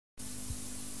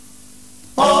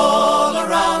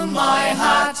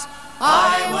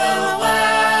I will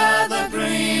wear the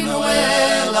green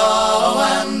willow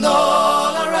and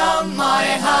all around my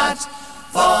hat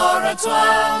for a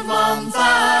 12-month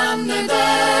and a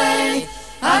day.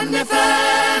 And if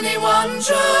anyone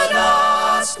should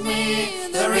ask me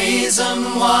the reason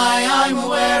why I'm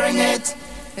wearing it,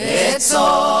 it's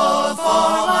all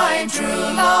for my true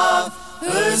love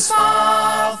who's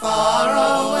far, far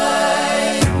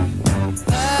away.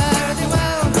 Fare thee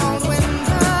well, cold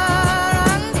winter,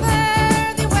 and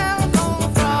fare thee well,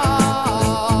 cold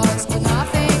frost.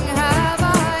 Nothing have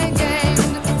I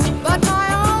gained, but my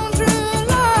own true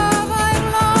love I've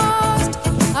lost.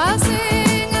 I'll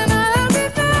sing and I'll be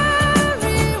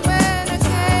merry when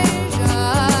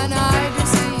occasion I do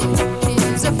see.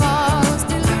 He's a false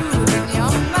deluding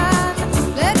young man,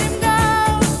 let him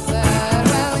down,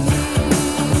 farewell he.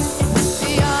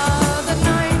 The other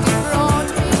night he brought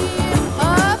me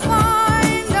a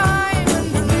fine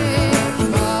diamond ring,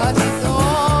 but he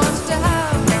thought to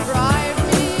have deprived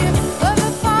me of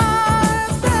a far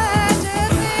better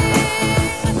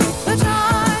thing. But I,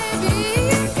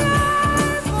 being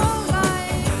careful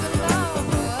like the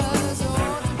lovers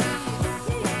ought to be,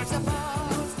 he's a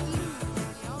false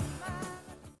deluding young man.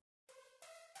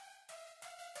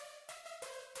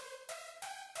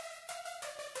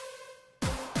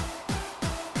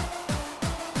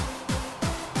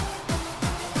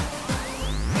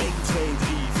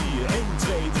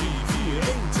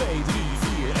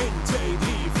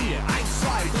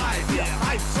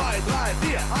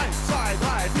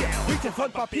 Hütchen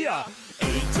von Papier. 1,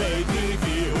 2, 3,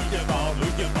 4, Hütchen van,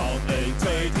 1,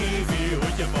 2, 3, 4,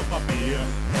 Hütchen van papier.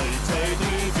 1, 2,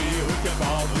 3, 4, Hütchen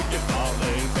van,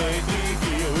 1, 2, 3,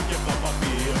 4, Hütchen van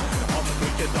papier. Als het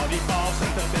hoedje dan niet past,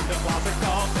 zet het in de glazen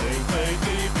kast. 1, 2,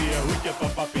 3, 4, Hütchen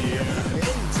van papier.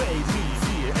 1, 2, 3,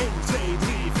 4, 1, 2,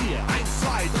 3, 4, 1,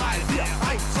 2, 3, 4,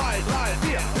 1, 2, 3,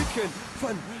 4,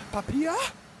 Hütchen van papier.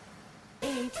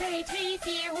 1, 2, 3,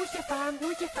 4, hoedje van,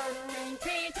 1,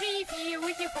 2, 3, 4,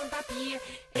 hoedje van papier.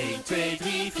 1, 2,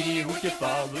 3, 4, hoedje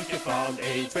van,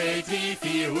 1, 2, 3,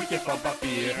 4, hoedje van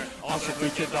papier. Als het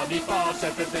hoedje dan niet past,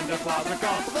 zet het in de glazen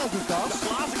kast. Welke kast? De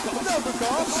glazen kast. Welke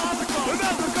kast? Glazen kast.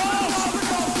 Welke kast?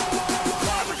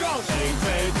 Glazen kast. 1,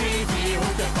 2, 3, 4,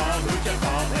 hoedje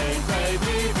van, 1, 2,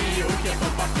 3, 4, hoedje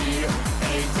van papier.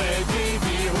 1, 2, 3,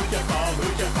 4, hoedje van,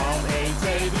 1,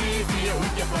 2, 3, 4,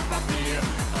 hoedje van papier.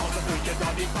 Als het hoedje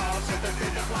dan niet past, zet het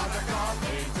in de glazen kast.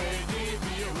 1, 2, 3,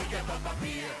 4, hoedje van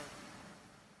papier.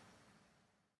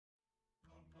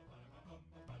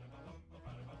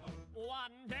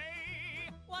 One day,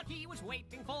 while he was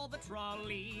waiting for the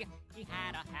trolley, he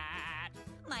had a hat.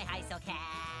 My high silk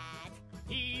hat.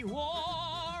 He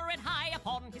wore it high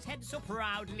upon his head so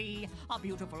proudly, a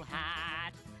beautiful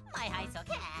hat. My high silk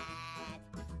hat.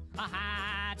 A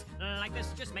hat like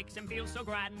this just makes him feel so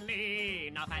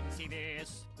grandly. Now fancy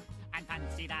this and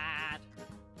fancy that.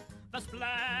 The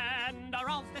splendor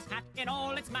of this hat in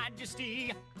all its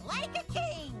majesty. Like a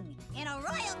king in a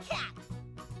royal cap.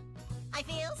 I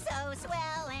feel so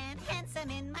swell and handsome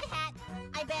in my hat.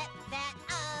 I bet that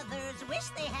others wish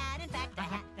they had, in fact, a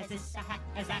hat as this, a hat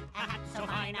as that, a hat so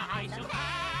fine, a high silk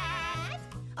hat.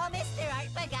 Oh, Mr. Art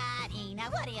Bugatti, now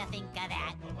what do you think of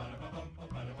that?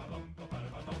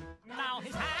 Now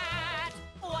his hat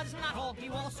was not all he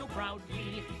wore so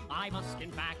proudly. I must,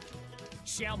 in fact,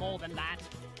 share more than that.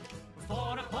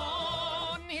 For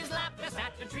upon his lap there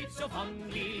sat a treat so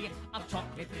fondly of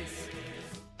chocolate this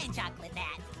And chocolate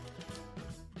that.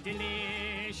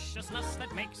 Deliciousness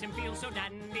that makes him feel so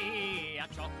dandy. A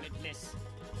chocolate bliss,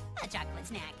 A chocolate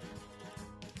snack.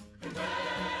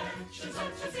 Inventions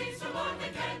such as these, someone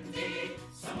like candy,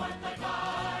 someone like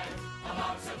mine, a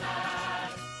box of that.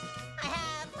 I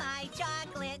have my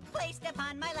chocolate placed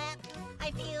upon my lap. I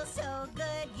feel so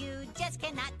good, you just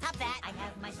cannot top that. I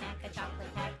have my snack, a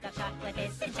chocolate pack of chocolate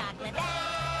this and chocolate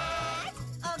that.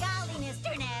 Oh golly,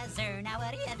 Mr. Nazar, now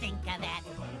what do you think of that?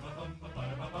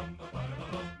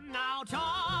 Now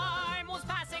time was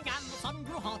passing and the sun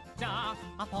grew hotter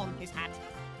upon his hat.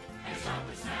 And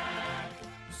chocolate snack.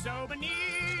 So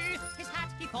beneath his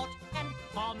hat he thought and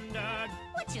pondered.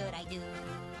 What should I do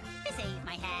to save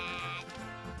my hat?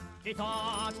 He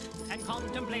thought and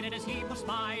contemplated as he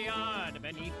perspired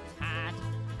beneath his hat.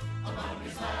 Upon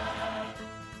his lap.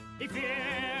 He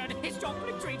feared his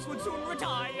chocolate treats would soon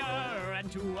retire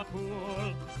and to a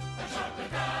pool. A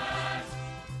chocolate hat.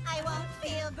 I won't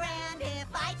feel grand if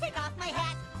I take off my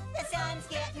hat. The sun's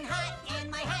getting hot and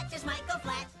my hat just might go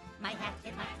flat. My hat,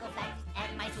 it might go flat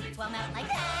and my sweets will melt like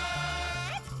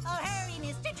that. Oh, hurry,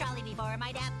 Mr. Trolley, before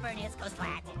my dapperness goes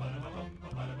flat.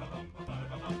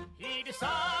 He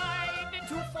decided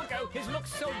to forget Pinocchio, his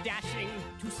looks so dashing,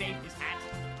 to save his hat.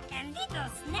 A little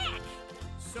snack.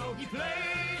 So he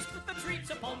placed the treats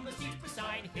upon the seat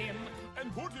beside him.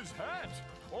 And put his hat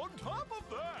on top of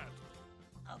that.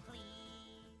 Oh, please.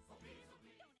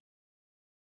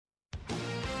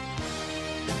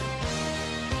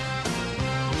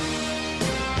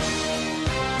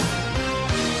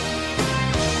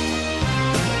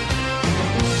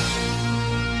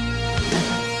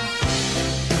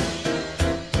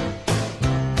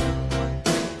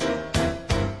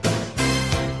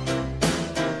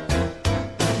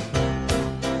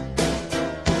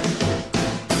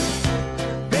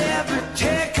 Baby,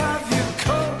 take off your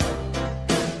coat.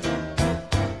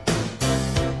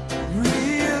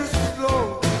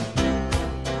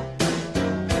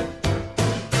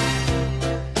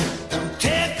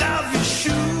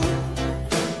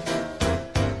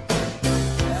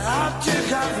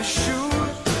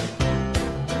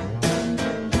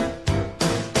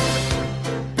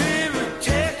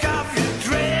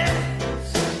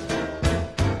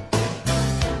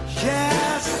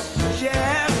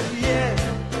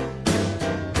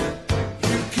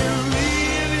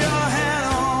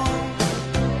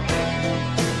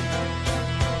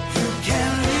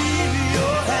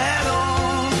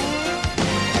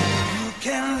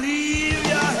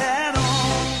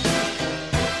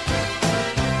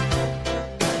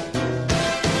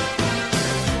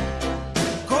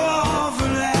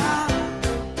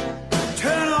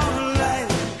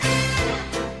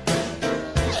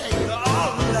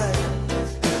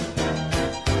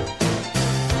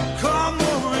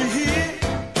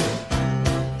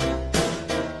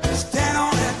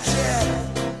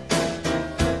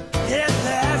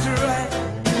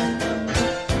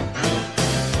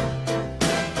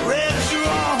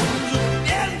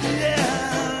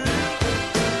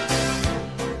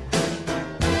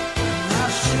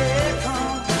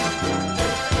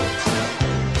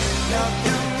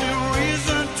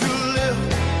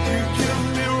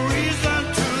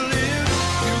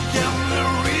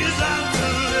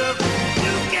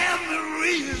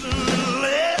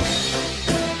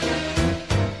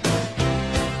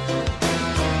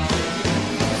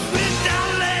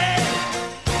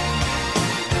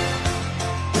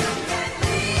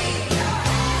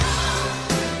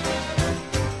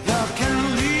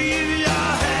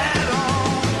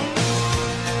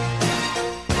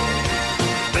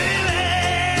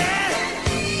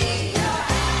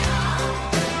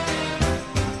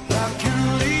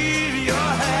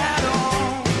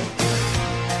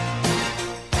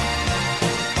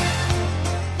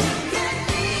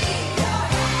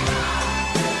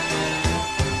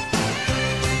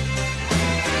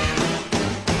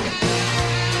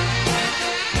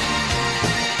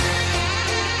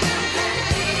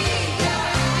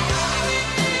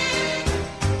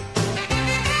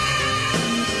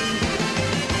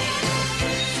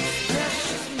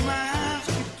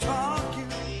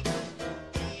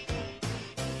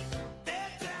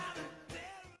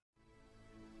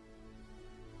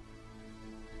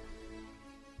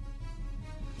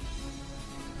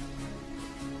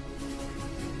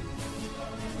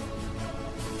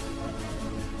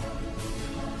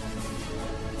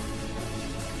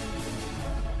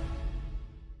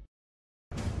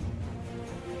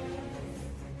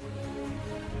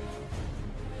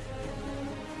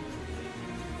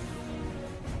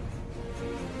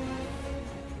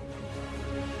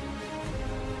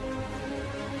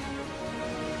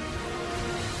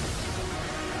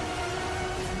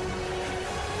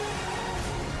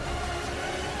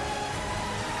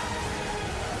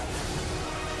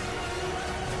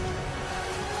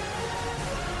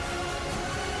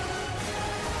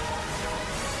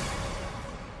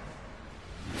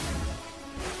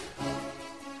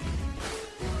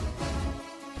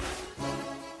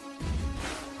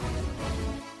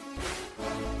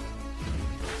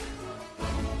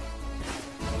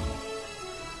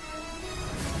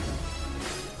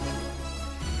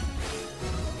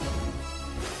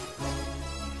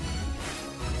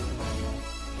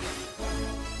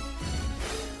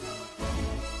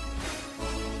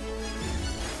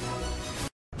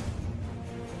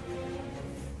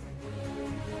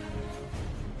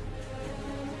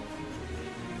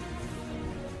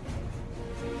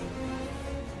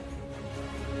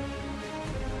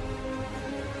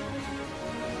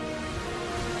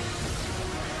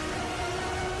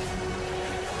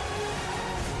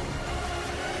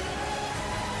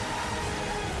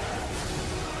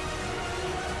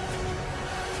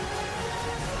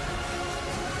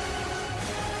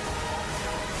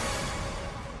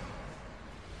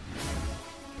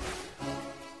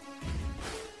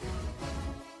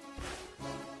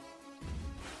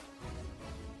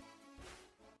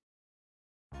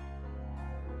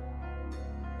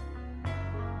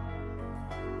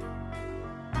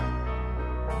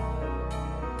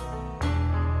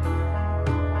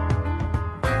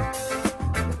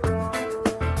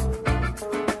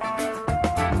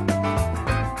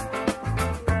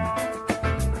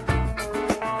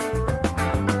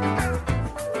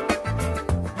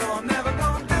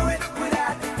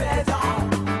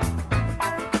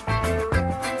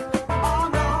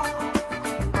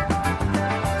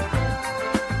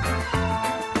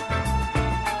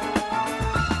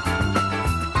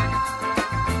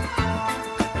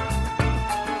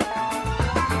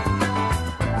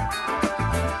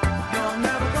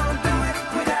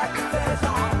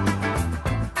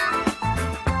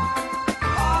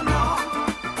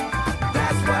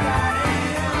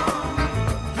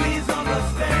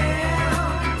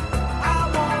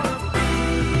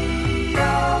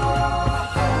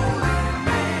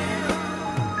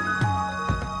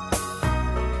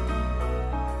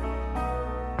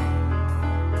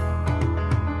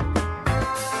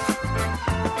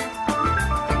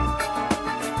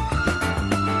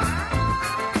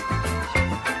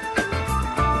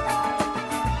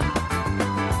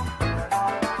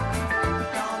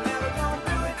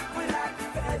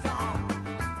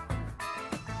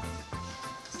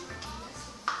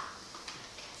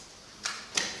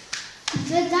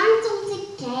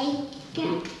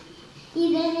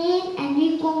 iedereen en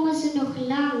nu komen ze nog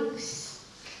langs.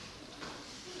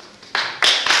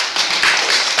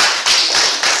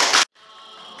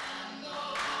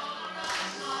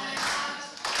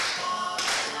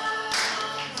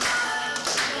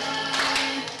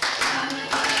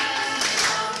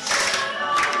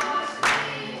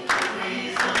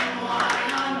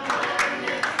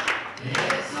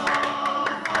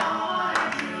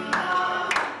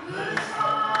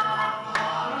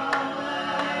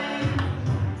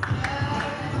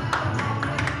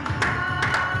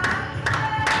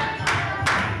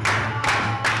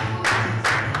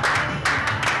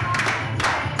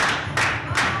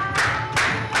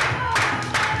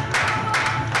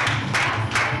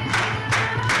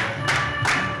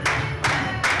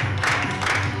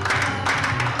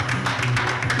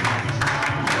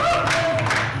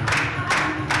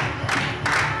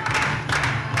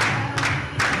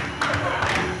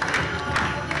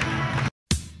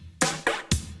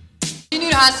 Nu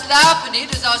gaan slapen, hè?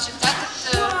 Dus als je vettert,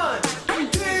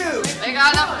 wij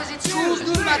gaan even iets cools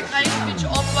doen, maar ik ga je een beetje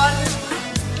opwarmen.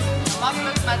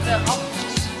 Makkelijk met de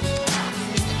appeltjes.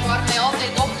 Ik warm mij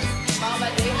altijd op, maar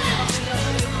met deze.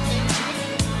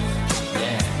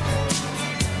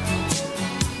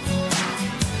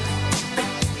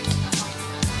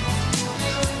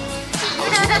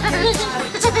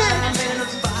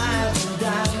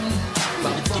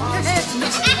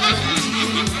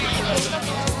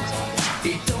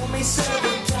 He told me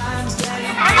several times that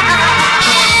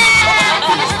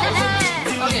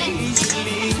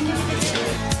easily.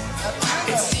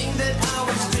 It seemed that I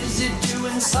was busy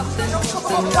doing something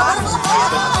different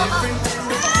than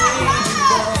the day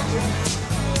before.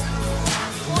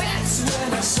 That's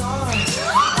when I saw her.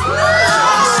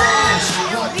 She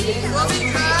wore a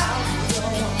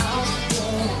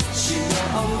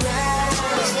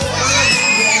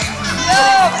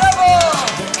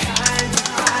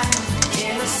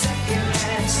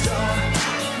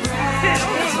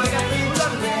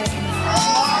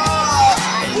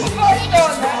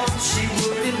she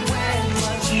wouldn't wear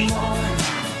much more.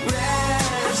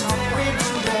 Raspberry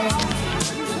blueberry.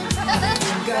 I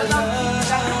think I love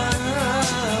her.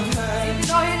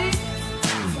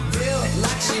 Built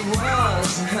like she was.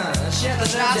 She had the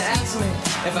nerve to ask me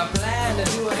if I planned to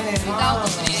do any harm.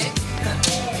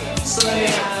 So I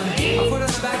put her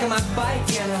in the back of my bike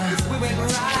and we went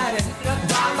riding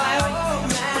down by old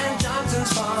man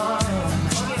Johnson's farm.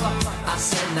 I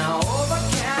said, now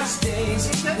overcast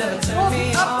days never turn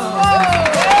me on.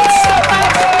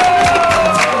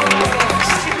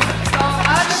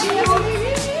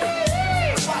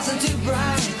 It wasn't too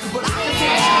bright, but I could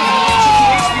tell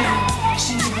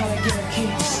she knew how to get a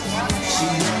kiss. She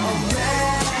wore a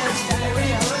raspberry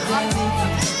blueberry,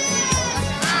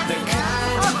 the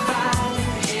kind you find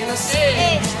in a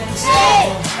second-hand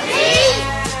store.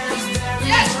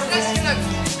 Yes, dat is gelukt.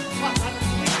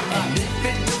 And if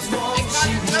it was warm,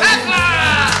 she would.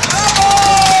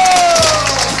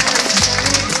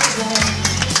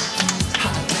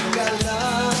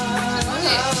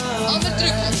 Ander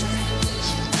trucje.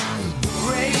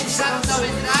 Sounds so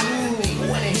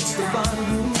when it hits the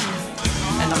bottom.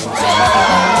 And the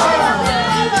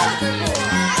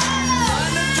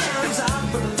turns out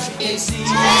for the light they see.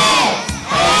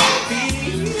 Feel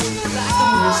like a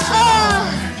whistle.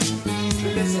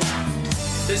 Listen,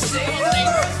 the same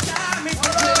thing.